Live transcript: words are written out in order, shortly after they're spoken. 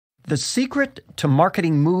The secret to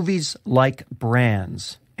marketing movies like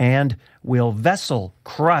brands. And will Vessel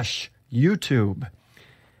crush YouTube?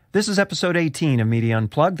 This is episode 18 of Media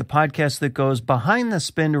Unplugged, the podcast that goes behind the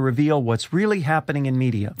spin to reveal what's really happening in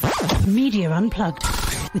media. Media Unplugged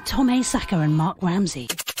with Tom Asacker and Mark Ramsey.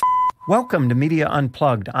 Welcome to Media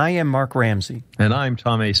Unplugged. I am Mark Ramsey. And I'm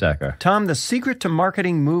Tom Asacker. Tom, the secret to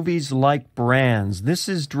marketing movies like brands. This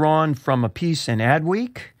is drawn from a piece in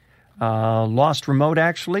Adweek, Lost Remote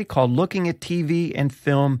actually, called Looking at TV and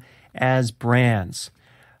Film as Brands.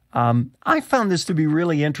 I found this to be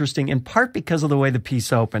really interesting, in part because of the way the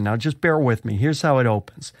piece opened. Now, just bear with me. Here's how it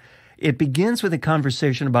opens. It begins with a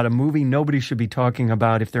conversation about a movie nobody should be talking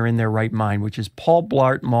about if they're in their right mind, which is Paul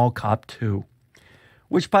Blart Mall Cop 2,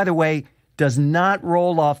 which, by the way, does not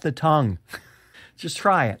roll off the tongue. Just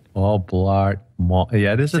try it. Paul Blart Mall.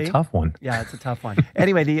 Yeah, it is a tough one. Yeah, it's a tough one.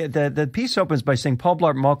 Anyway, the piece opens by saying Paul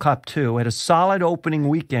Blart Mall Cop 2 had a solid opening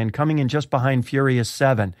weekend, coming in just behind Furious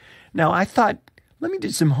 7. Now, I thought, let me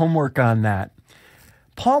do some homework on that.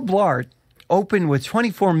 Paul Blart opened with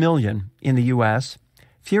 24 million in the U.S.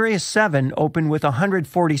 Furious 7 opened with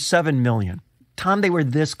 147 million. Tom, they were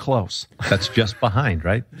this close. That's just behind,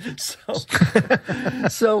 right?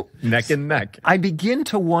 So neck and neck. I begin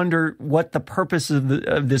to wonder what the purpose of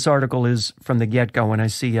this article is from the get-go when I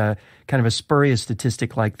see a kind of a spurious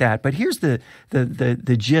statistic like that. But here's the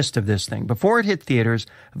gist of this thing. Before it hit theaters,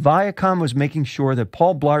 Viacom was making sure that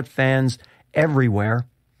Paul Blart fans everywhere,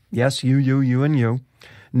 yes, you, and you,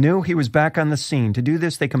 knew he was back on the scene. To do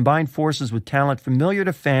this, they combined forces with talent familiar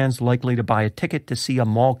to fans likely to buy a ticket to see a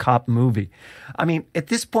mall cop movie. I mean, at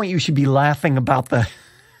this point, you should be laughing about the...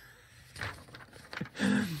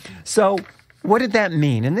 So, what did that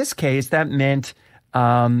mean? In this case, that meant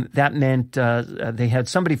they had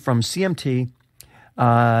somebody from CMT,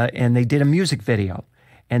 and they did a music video.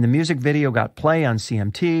 And the music video got play on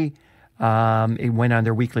CMT. It went on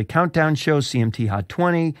their weekly countdown show, CMT Hot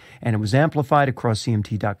 20, and it was amplified across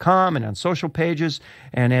CMT.com and on social pages.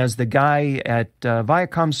 And as the guy at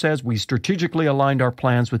Viacom says, we strategically aligned our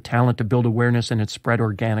plans with talent to build awareness, and it spread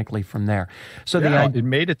organically from there. So it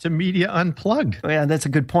made it to Media Unplugged. Yeah, that's a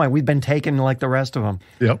good point. We've been taken like the rest of them.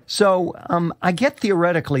 Yep. So I get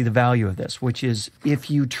theoretically the value of this, which is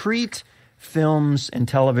if you treat films and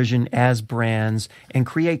television as brands and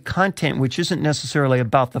create content which isn't necessarily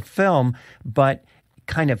about the film, but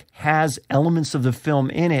kind of has elements of the film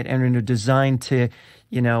in it and are designed to,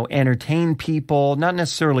 entertain people, not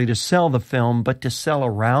necessarily to sell the film, but to sell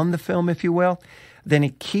around the film, if you will, then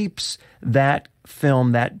it keeps that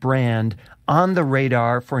film, that brand, on the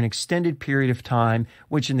radar for an extended period of time,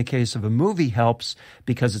 which in the case of a movie helps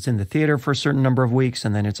because it's in the theater for a certain number of weeks,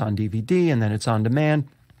 and then it's on DVD, and then it's on demand.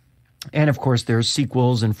 And, of course, there's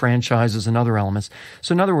sequels and franchises and other elements.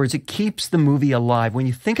 So, in other words, it keeps the movie alive. When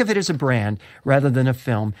you think of it as a brand rather than a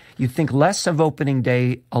film, you think less of opening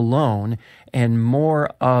day alone and more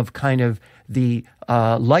of kind of the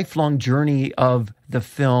lifelong journey of the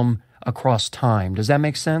film across time. Does that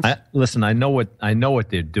make sense? Listen, I know what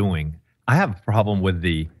they're doing. I have a problem with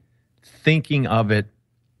the thinking of it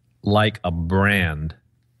like a brand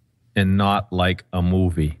and not like a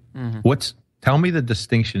movie. Mm-hmm. Tell me the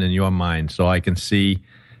distinction in your mind so I can see,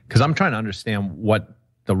 because I'm trying to understand what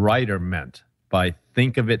the writer meant by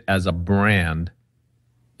think of it as a brand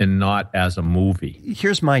and not as a movie.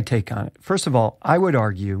 Here's my take on it. First of all, I would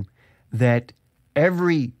argue that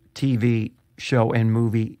every TV show and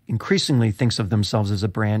movie increasingly thinks of themselves as a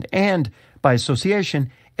brand, and by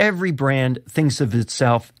association, every brand thinks of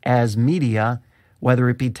itself as media, whether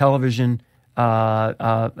it be television,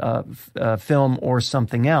 film, or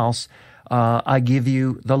something else. I give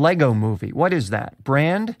you the Lego movie. What is that?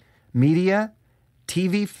 Brand, media,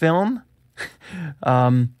 TV, film,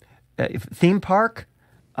 theme park?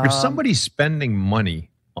 If somebody's spending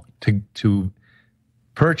money to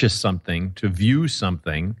purchase something, to view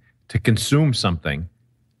something, to consume something,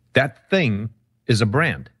 that thing is a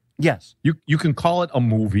brand. Yes. You can call it a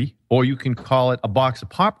movie or you can call it a box of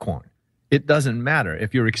popcorn. It doesn't matter.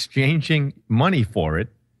 If you're exchanging money for it,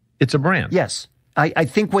 it's a brand. Yes. I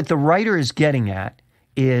think what the writer is getting at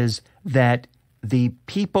is that the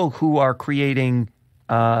people who are creating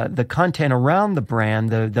the content around the brand,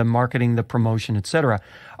 the marketing, the promotion, et cetera,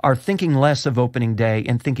 are thinking less of opening day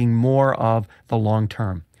and thinking more of the long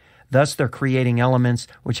term. Thus, they're creating elements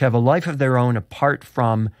which have a life of their own apart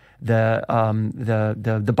from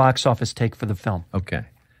the box office take for the film. Okay.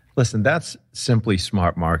 Listen, that's simply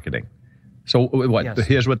smart marketing. So what? Yes.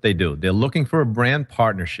 Here's what they do. They're looking for a brand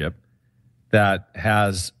partnership that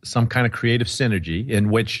has some kind of creative synergy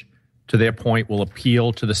in which, to their point, will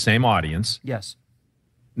appeal to the same audience. Yes.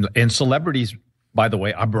 And celebrities by the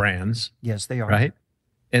way, are brands, Yes, they are. right?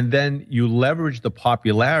 And then you leverage the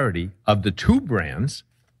popularity of the two brands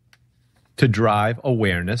to drive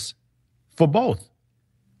awareness for both.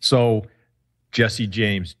 So Jesse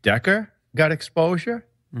James Decker got exposure.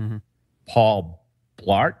 Mm-hmm. Paul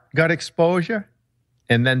Blart got exposure.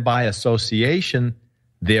 And then by association,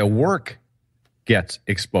 their work gets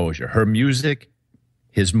exposure. Her music,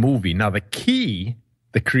 his movie. Now, the key,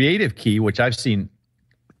 the creative key, which I've seen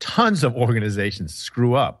tons of organizations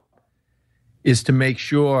screw up, is to make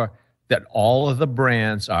sure that all of the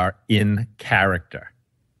brands are in character.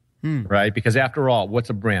 Right? Because after all,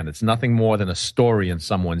 what's a brand? It's nothing more than a story in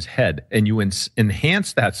someone's head. And you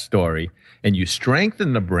enhance that story and you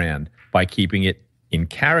strengthen the brand by keeping it in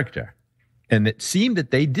character. And it seemed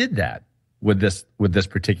that they did that with this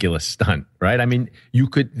particular stunt, right? I mean, you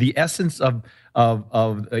could, the essence of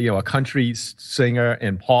a country singer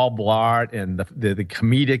and Paul Blart and the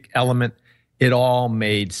comedic element, it all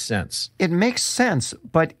made sense. It makes sense,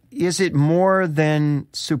 but is it more than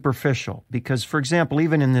superficial? Because, for example,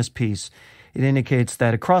 even in this piece, it indicates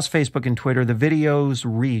that across Facebook and Twitter, the videos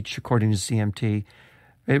reach, according to CMT,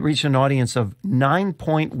 it reached an audience of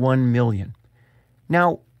 9.1 million.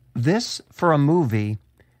 Now, this for a movie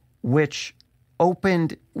which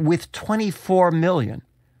opened with 24 million,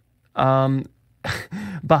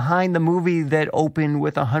 behind the movie that opened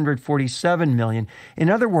with 147 million.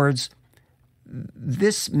 In other words,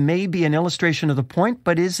 this may be an illustration of the point,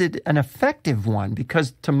 but is it an effective one?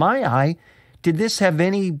 Because to my eye, did this have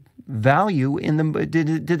any value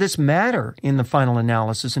did this matter in the final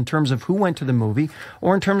analysis in terms of who went to the movie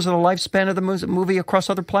or in terms of the lifespan of the movie across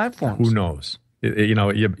other platforms? Who knows?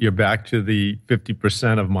 You're back to the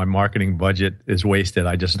 50% of my marketing budget is wasted.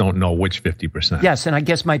 I just don't know which 50%. Yes, and I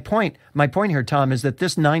guess my point here, Tom, is that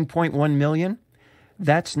this 9.1 million,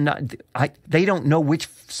 that's not. They don't know which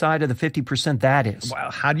side of the 50% that is. Well,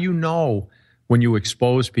 how do you know when you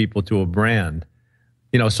expose people to a brand?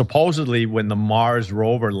 Supposedly when the Mars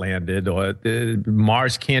rover landed, or the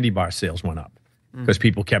Mars candy bar sales went up because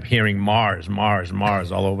people kept hearing Mars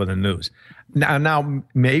all over the news. Now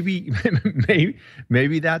maybe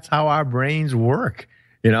that's how our brains work.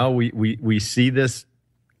 We see this.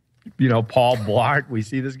 Paul Blart, we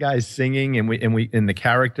see this guy singing and we in the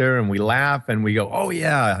character and we laugh and we go, oh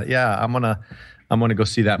yeah, I'm gonna go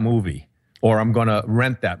see that movie, or I'm gonna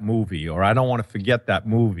rent that movie, or I don't want to forget that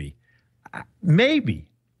movie. Maybe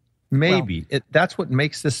that's what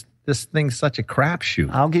makes this thing such a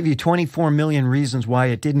crapshoot. I'll give you 24 million reasons why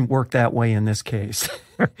it didn't work that way in this case.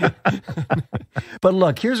 But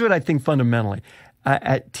look, here's what I think fundamentally.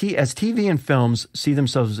 As TV and films see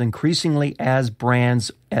themselves increasingly as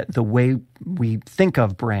brands, the way we think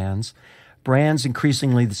of brands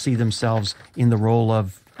increasingly see themselves in the role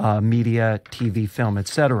of media, TV, film,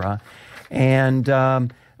 etc.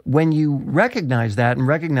 And when you recognize that and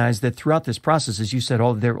recognize that throughout this process, as you said,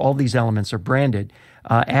 all these elements are branded,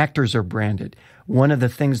 actors are branded. One of the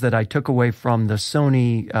things that I took away from the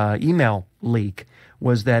Sony email leak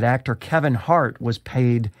was that actor Kevin Hart was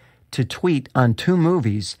paid to tweet on 2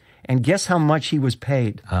 movies, and guess how much he was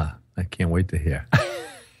paid? I can't wait to hear.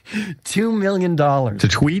 $2 million. To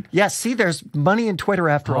tweet? Yes, see, there's money in Twitter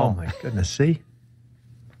after all. Oh, my goodness, see?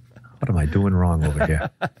 What am I doing wrong over here?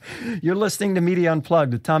 You're listening to Media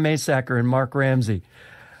Unplugged with Tom Asacker and Mark Ramsey.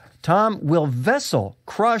 Tom, will Vessel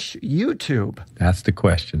crush YouTube? That's the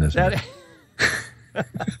question, isn't it?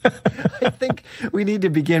 I think we need to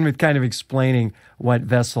begin with kind of explaining what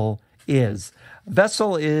Vessel is.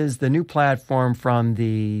 Vessel is the new platform from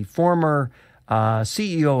the former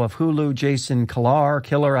CEO of Hulu, Jason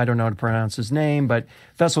Killer, I don't know how to pronounce his name, but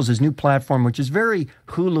Vessel's his new platform, which is very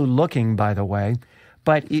Hulu-looking, by the way.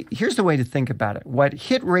 But here's the way to think about it. What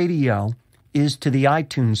Hit Radio is to the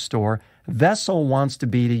iTunes store, Vessel wants to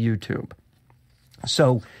be to YouTube.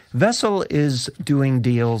 So Vessel is doing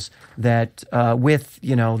deals that with,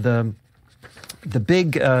 the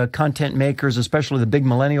big content makers, especially the big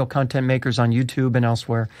millennial content makers on YouTube and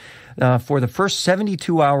elsewhere, for the first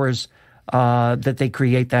 72 hours that they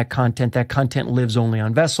create that content lives only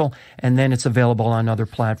on Vessel, and then it's available on other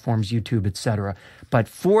platforms, YouTube, etc. But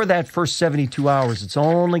for that first 72 hours, it's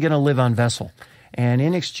only going to live on Vessel. And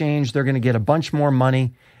in exchange, they're going to get a bunch more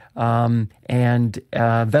money, and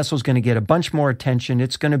Vessel's going to get a bunch more attention.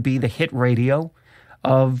 It's going to be the hit radio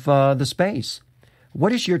of the space.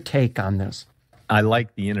 What is your take on this? I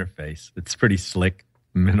like the interface. It's pretty slick,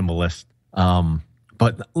 minimalist.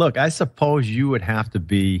 But look, I suppose you would have to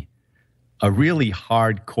be a really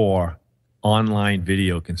hardcore online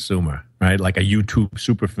video consumer, right? Like a YouTube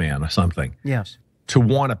superfan or something. Yes. To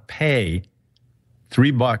want to pay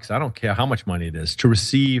 $3, I don't care how much money it is, to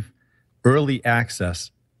receive early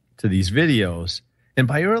access to these videos. And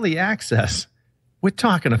by early access, we're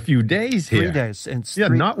talking a few days here. 3 days. It's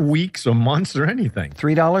not weeks or months or anything.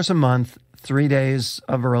 $3 a month, 3 days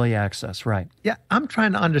of early access, right? Yeah, I'm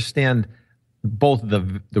trying to understand both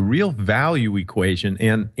the real value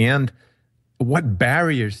equation and what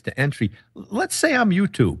barriers to entry. Let's say I'm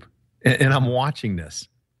YouTube and I'm watching this,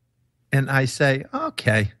 and I say,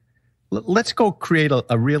 okay, let's go create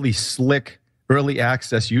a really slick early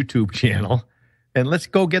access YouTube channel, and let's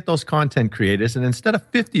go get those content creators, and instead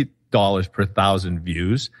of $50 per 1,000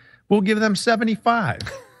 views, we'll give them 75.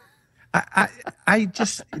 I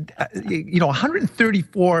just,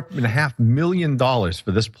 $134.5 million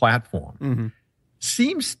for this platform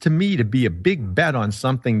seems to me to be a big bet on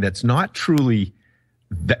something that's not truly,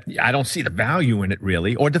 I don't see the value in it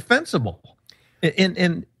really, or defensible.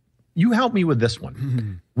 And you help me with this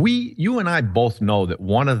one. You and I both know that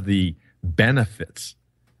one of the benefits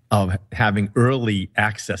of having early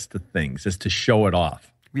access to things is to show it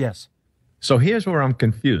off. Yes. So here's where I'm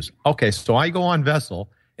confused. Okay, so I go on Vessel,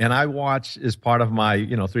 and I watch, as part of my,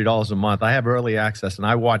 $3 a month, I have early access, and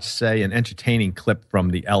I watch, say, an entertaining clip from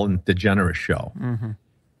the Ellen DeGeneres show.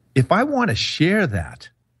 If I want to share that,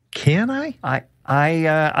 can I?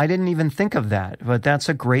 I didn't even think of that, but that's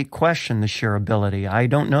a great question, the shareability. I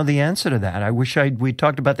don't know the answer to that. I wish we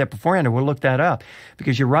talked about that beforehand, or we'll look that up,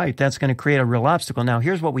 because you're right, that's going to create a real obstacle. Now,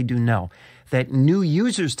 here's what we do know. That new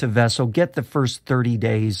users to Vessel get the first 30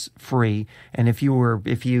 days free. And if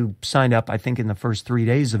you signed up, I think in the first 3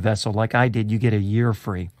 days of Vessel, like I did, you get a year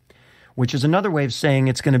free, which is another way of saying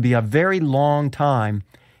it's going to be a very long time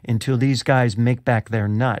until these guys make back their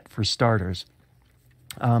nut, for starters.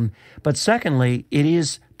 But secondly, it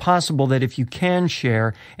is possible that if you can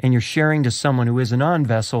share and you're sharing to someone who isn't on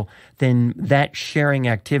Vessel, then that sharing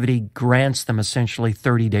activity grants them essentially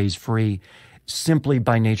 30 days free simply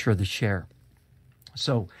by nature of the share.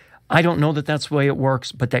 So I don't know that that's the way it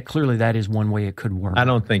works, but that is one way it could work. I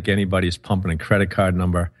don't think anybody's pumping a credit card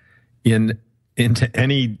number into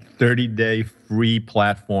any 30-day free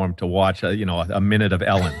platform to watch a minute of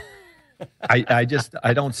Ellen. I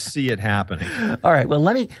don't see it happening. All right. Well,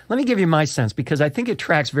 let me give you my sense, because I think it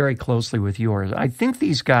tracks very closely with yours. I think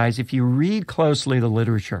these guys, if you read closely the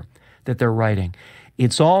literature that they're writing,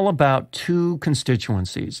 it's all about two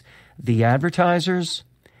constituencies: the advertisers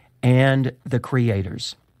and the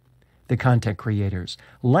creators, the content creators.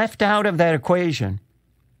 Left out of that equation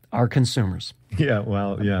are consumers. Yeah,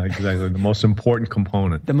 well, yeah, exactly. The most important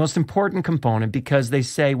component. The most important component, because they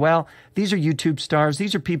say, well, these are YouTube stars.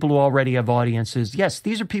 These are people who already have audiences. Yes,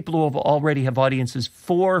 these are people who already have audiences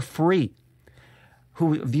for free,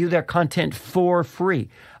 who view their content for free.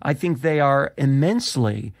 I think they are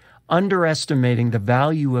immensely underestimating the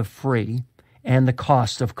value of free and the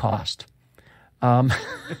cost of cost. No,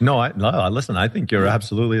 listen, I think you're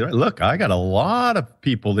absolutely right. Look, I got a lot of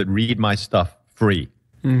people that read my stuff free.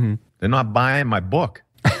 They're not buying my book.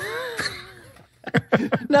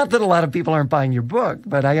 Not that a lot of people aren't buying your book,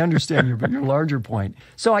 but I understand your larger point.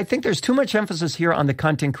 So I think there's too much emphasis here on the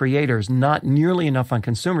content creators, not nearly enough on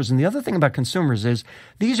consumers. And the other thing about consumers is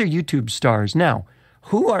these are YouTube stars. Now,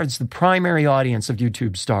 who is the primary audience of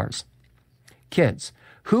YouTube stars? Kids.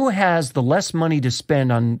 Who has the less money to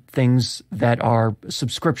spend on things that are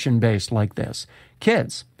subscription-based like this?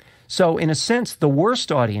 Kids. So in a sense, the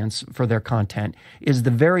worst audience for their content is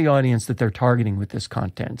the very audience that they're targeting with this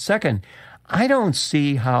content. Second, I don't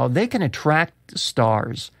see how they can attract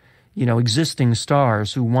stars, existing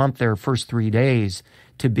stars who want their first 3 days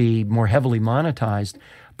to be more heavily monetized.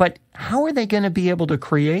 But how are they going to be able to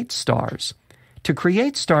create stars? To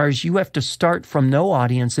create stars, you have to start from no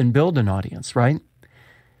audience and build an audience, right?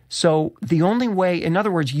 So the only way, in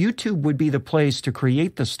other words, YouTube would be the place to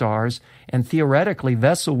create the stars, and theoretically,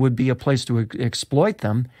 Vessel would be a place to exploit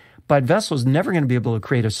them. But Vessel is never going to be able to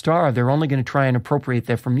create a star. They're only going to try and appropriate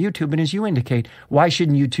that from YouTube. And as you indicate, why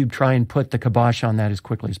shouldn't YouTube try and put the kibosh on that as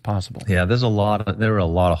quickly as possible? Yeah, there are a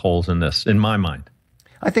lot of holes in this, in my mind.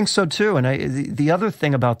 I think so too. And the other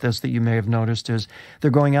thing about this that you may have noticed is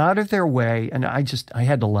they're going out of their way, and I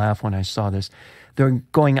had to laugh when I saw this. They're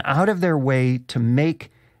going out of their way to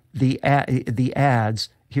make the ads,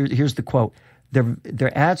 here's the quote,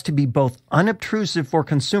 their ads to be both unobtrusive for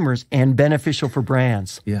consumers and beneficial for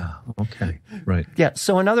brands. Yeah, okay, right. Yeah,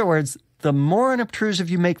 so in other words, the more unobtrusive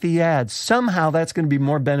you make the ads, somehow that's going to be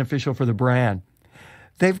more beneficial for the brand.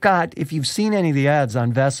 They've got, if you've seen any of the ads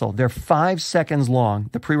on Vessel, they're 5 seconds long.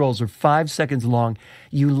 The pre-rolls are 5 seconds long.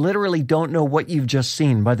 You literally don't know what you've just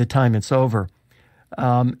seen by the time it's over.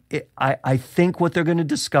 I think what they're going to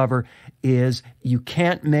discover is you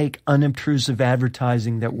can't make unobtrusive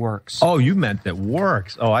advertising that works. Oh, you meant that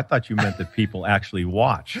works. Oh, I thought you meant that people actually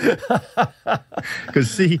watch.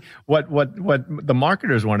 Because see, what the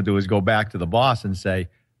marketers want to do is go back to the boss and say,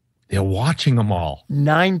 they're watching them all.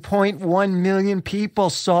 9.1 million people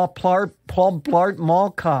saw Paul Blart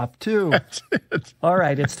Mall Cop, too. That's it. All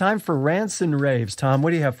right, it's time for rants and raves. Tom,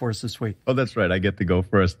 what do you have for us this week? Oh, that's right. I get to go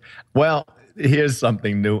first. Well, here's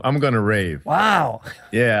something new. I'm going to rave. Wow.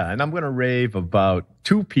 Yeah, and I'm going to rave about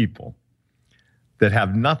two people that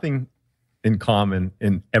have nothing in common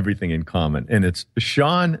and everything in common. And it's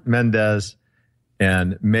Shawn Mendes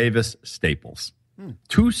and Mavis Staples.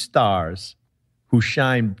 Two stars who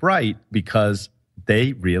shine bright because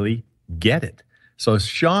they really get it. So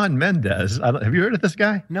Shawn Mendes, have you heard of this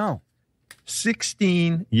guy? No.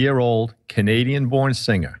 16-year-old Canadian-born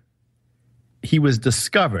singer. He was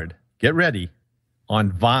discovered, get ready,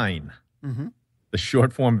 on Vine, the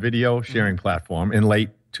short-form video sharing platform, in late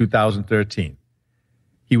 2013.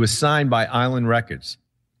 He was signed by Island Records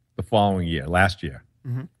the following year, last year.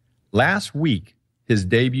 Last week, his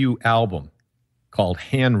debut album, called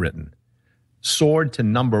Handwritten, soared to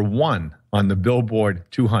 #1 on the Billboard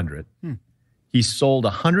 200. He sold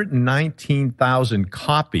 119,000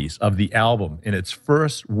 copies of the album in its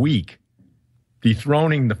first week,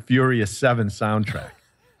 dethroning the Furious 7 soundtrack.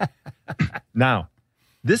 Now,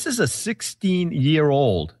 this is a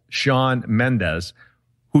 16-year-old Shawn Mendes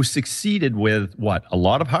who succeeded with, what, a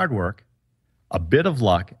lot of hard work, a bit of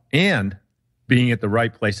luck, and being at the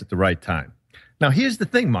right place at the right time. Now, here's the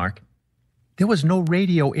thing, Mark. There was no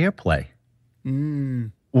radio airplay.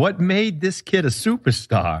 What made this kid a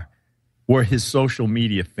superstar were his social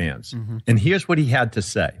media fans. And here's what he had to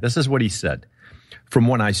say. This is what he said. From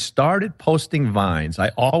when I started posting Vines, I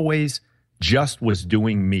always just was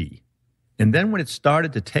doing me. And then when it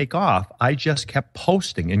started to take off, I just kept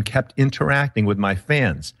posting and kept interacting with my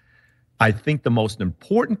fans. I think the most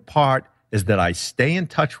important part is that I stay in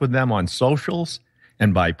touch with them on socials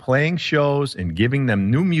and by playing shows and giving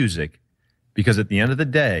them new music, because at the end of the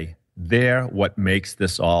day, they're what makes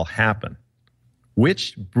this all happen.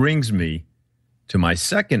 Which brings me to my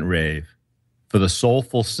second rave for the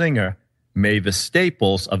soulful singer Mavis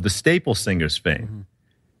Staples of the Staple Singers fame.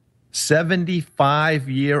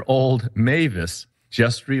 75-year-old Mavis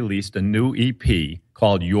just released a new EP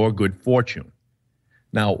called Your Good Fortune.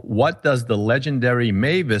 Now, what does the legendary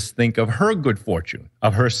Mavis think of her good fortune,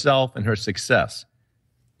 of herself and her success?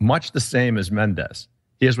 Much the same as Mendes.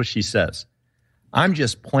 Here's what she says. I'm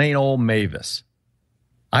just plain old Mavis.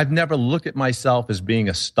 I've never looked at myself as being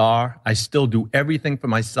a star. I still do everything for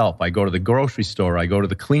myself. I go to the grocery store. I go to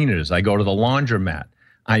the cleaners. I go to the laundromat.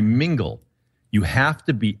 I mingle. You have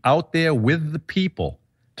to be out there with the people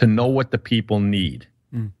to know what the people need.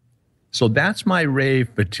 So that's my rave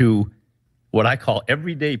for two, what I call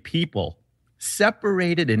everyday people,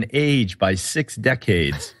 separated in age by 6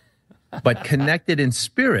 decades, but connected in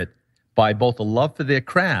spirit by both a love for their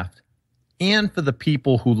craft and for the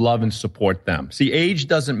people who love and support them. See, age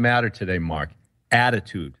doesn't matter today, Mark.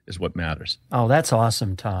 Attitude is what matters. Oh, that's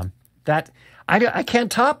awesome, Tom. I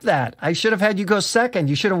can't top that. I should have had you go second.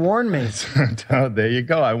 You should have warned me. Oh, there you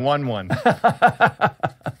go. I won one.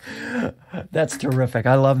 That's terrific.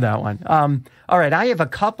 I love that one. All right, I have a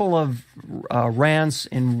couple of rants,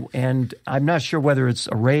 and I'm not sure whether it's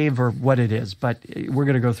a rave or what it is, but we're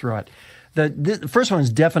going to go through it. The first one is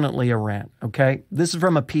definitely a rant, okay? This is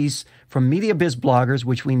from a piece from Media Biz Bloggers,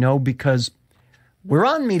 which we know because we're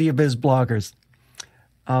on Media Biz Bloggers.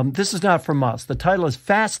 This is not from us. The title is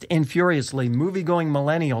Fast and Furiously, Movie-Going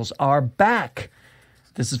Millennials Are Back.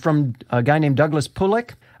 This is from a guy named Douglas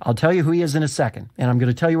Pulick. I'll tell you who he is in a second, and I'm going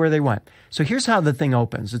to tell you where they went. So here's how the thing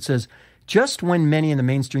opens. It says, just when many in the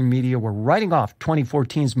mainstream media were writing off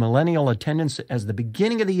 2014's millennial attendance as the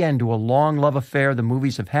beginning of the end to a long love affair the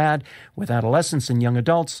movies have had with adolescents and young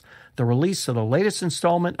adults, the release of the latest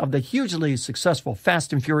installment of the hugely successful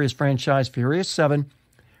Fast and Furious franchise, Furious 7,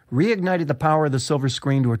 reignited the power of the silver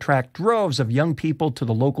screen to attract droves of young people to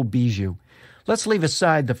the local bijou. Let's leave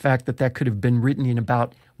aside the fact that could have been written in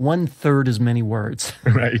about 1/3 as many words.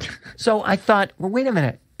 Right. So I thought, well, wait a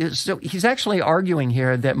minute. So he's actually arguing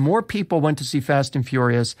here that more people went to see Fast and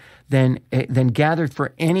Furious than gathered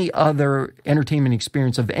for any other entertainment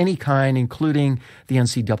experience of any kind, including the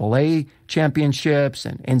NCAA championships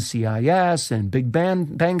and NCIS and Big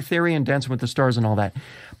Bang Theory and Dancing with the Stars and all that.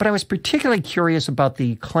 But I was particularly curious about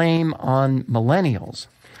the claim on millennials.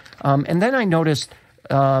 And then I noticed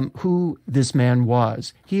who this man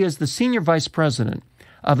was. He is the senior vice president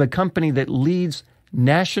of a company that leads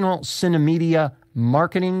national cinemedia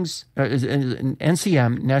NCM,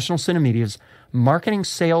 National Cinemedia's Marketing,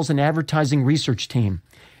 Sales, and Advertising Research Team.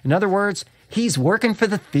 In other words, he's working for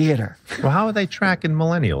the theater. Well, how are they tracking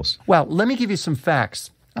millennials? Well, let me give you some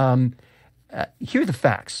facts. Here are the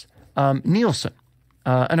facts. Nielsen,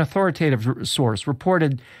 an authoritative source,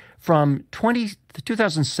 reported from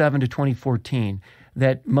 2007 to 2014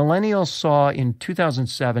 that millennials saw in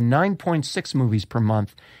 2007 9.6 movies per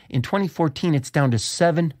month. In 2014, it's down to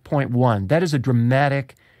 7.1. That is a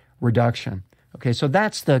dramatic reduction. Okay, so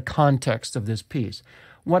that's the context of this piece.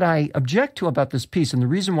 What I object to about this piece, and the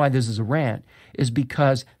reason why this is a rant, is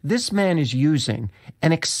because this man is using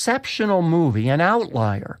an exceptional movie, an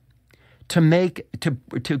outlier,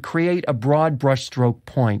 to create a broad brushstroke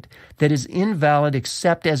point that is invalid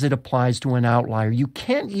except as it applies to an outlier. You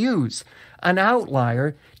can't use an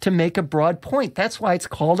outlier to make a broad point. That's why it's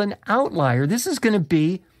called an outlier. This is going to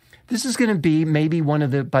be maybe one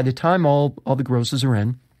of the, by the time all the grosses are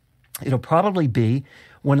in, it'll probably be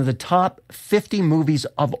one of the top 50 movies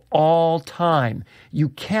of all time. You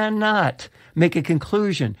cannot make a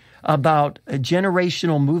conclusion about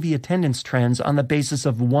generational movie attendance trends on the basis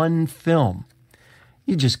of one film.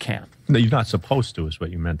 You just can't. No, you're not supposed to, is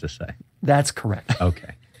what you meant to say. That's correct.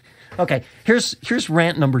 Okay. Okay, here's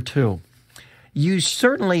rant number 2. You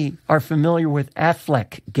certainly are familiar with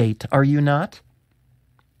Affleck Gate, are you not?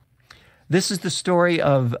 This is the story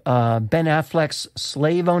of Ben Affleck's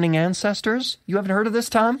slave-owning ancestors. You haven't heard of this,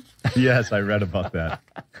 Tom? Yes, I read about that.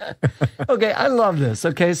 Okay, I love this.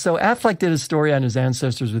 Okay, so Affleck did a story on his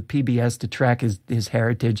ancestors with PBS to track his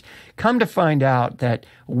heritage. Come to find out that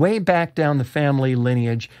way back down the family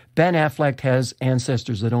lineage, Ben Affleck has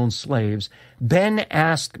ancestors that owned slaves. Ben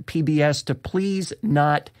asked PBS to please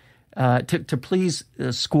not please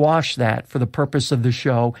squash that for the purpose of the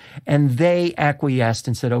show, and they acquiesced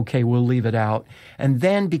and said, okay, we'll leave it out. And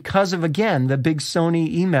then because of, again, the big Sony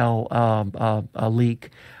email leak,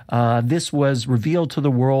 this was revealed to the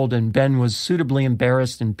world, and Ben was suitably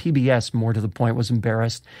embarrassed, and PBS, more to the point, was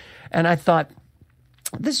embarrassed. And I thought,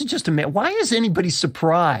 this is just amazing. Why is anybody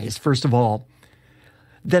surprised, first of all,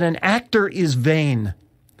 that an actor is vain?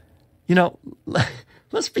 You know,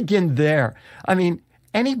 let's begin there. I mean,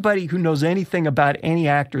 anybody who knows anything about any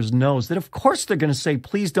actors knows that, of course, they're going to say,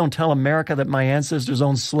 please don't tell America that my ancestors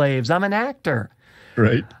owned slaves. I'm an actor.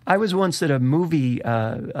 Right. I was once at a movie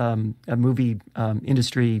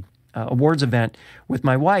industry awards event with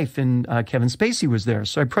my wife, and Kevin Spacey was there.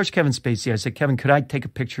 So I approached Kevin Spacey. I said, Kevin, could I take a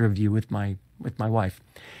picture of you with my wife?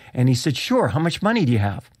 And he said, sure. How much money do you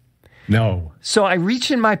have? No. So I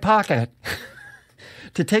reach in my pocket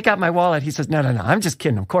to take out my wallet. He says, no, I'm just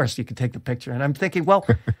kidding. Of course, you can take the picture. And I'm thinking, well,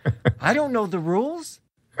 I don't know the rules,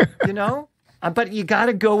 you know, but you got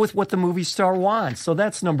to go with what the movie star wants. So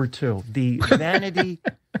that's number 2, the vanity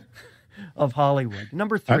of Hollywood.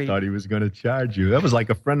 Number 3. I thought he was going to charge you. That was like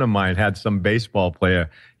a friend of mine had some baseball player.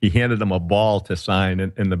 He handed him a ball to sign,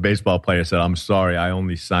 and the baseball player said, I'm sorry, I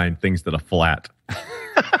only sign things that are flat.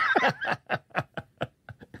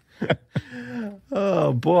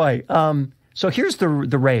 Oh, boy. So here's the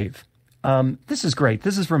rave. This is great.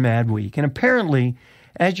 This is from Adweek. And apparently,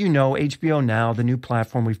 as you know, HBO Now, the new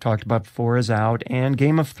platform we've talked about before, is out. And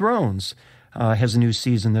Game of Thrones has a new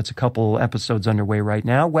season that's a couple episodes underway right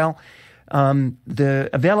now. Well, the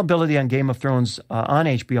availability on Game of Thrones on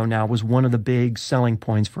HBO Now was one of the big selling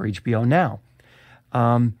points for HBO Now.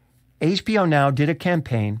 HBO Now did a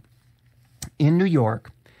campaign in New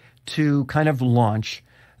York to kind of launch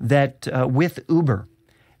that with Uber.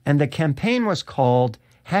 And the campaign was called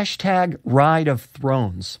 #Ride of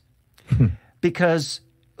Thrones because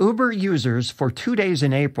Uber users for 2 days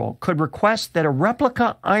in April could request that a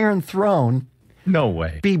replica Iron Throne No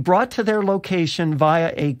way. be brought to their location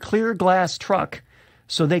via a clear glass truck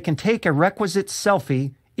so they can take a requisite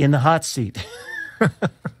selfie in the hot seat.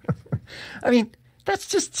 I mean, that's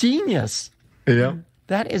just genius. Yeah.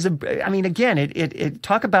 That is again, it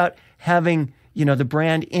talk about having, you know, the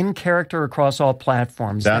brand in character across all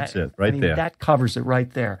platforms. That's it, right there. That covers it right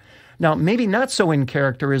there. Now, maybe not so in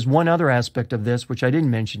character is one other aspect of this, which I didn't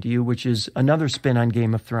mention to you, which is another spin on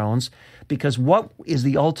Game of Thrones, because what is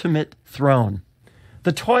the ultimate throne?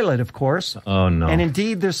 The toilet, of course. Oh, no. And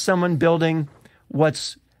indeed, there's someone building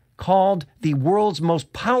what's called the world's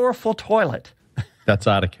most powerful toilet. That's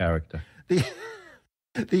out of character.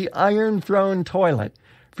 The Iron Throne toilet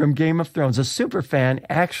from Game of Thrones. A superfan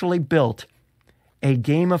actually built a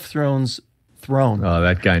Game of Thrones throne. Oh,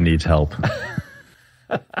 that guy needs help.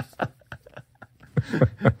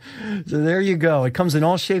 So there you go. It comes in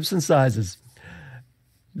all shapes and sizes.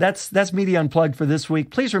 That's Media Unplugged for this week.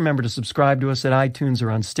 Please remember to subscribe to us at iTunes or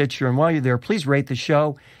on Stitcher. And while you're there, please rate the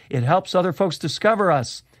show. It helps other folks discover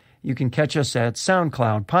us. You can catch us at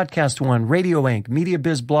SoundCloud, Podcast One, Radio Inc., Media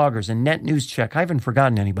Biz Bloggers, and Net News Check. I haven't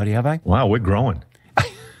forgotten anybody, have I? Wow, we're growing.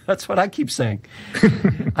 That's what I keep saying.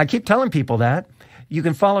 I keep telling people that. You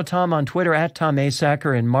can follow Tom on Twitter at Tom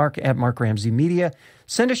Asacker and Mark at Mark Ramsey Media.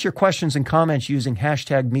 Send us your questions and comments using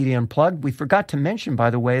hashtag Media Unplugged. We forgot to mention, by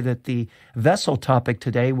the way, that the vessel topic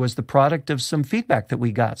today was the product of some feedback that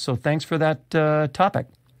we got. So thanks for that topic.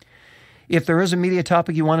 If there is a media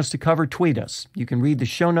topic you want us to cover, tweet us. You can read the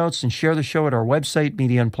show notes and share the show at our website,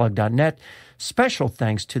 MediaUnplugged.net. Special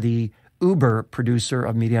thanks to the Uber producer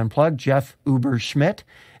of Media Unplugged, Jeff Uber Schmidt.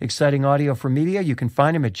 Exciting audio for media. You can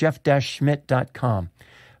find him at jeff-schmidt.com.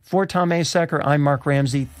 For Tom Asacker, I'm Mark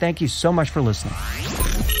Ramsey. Thank you so much for listening.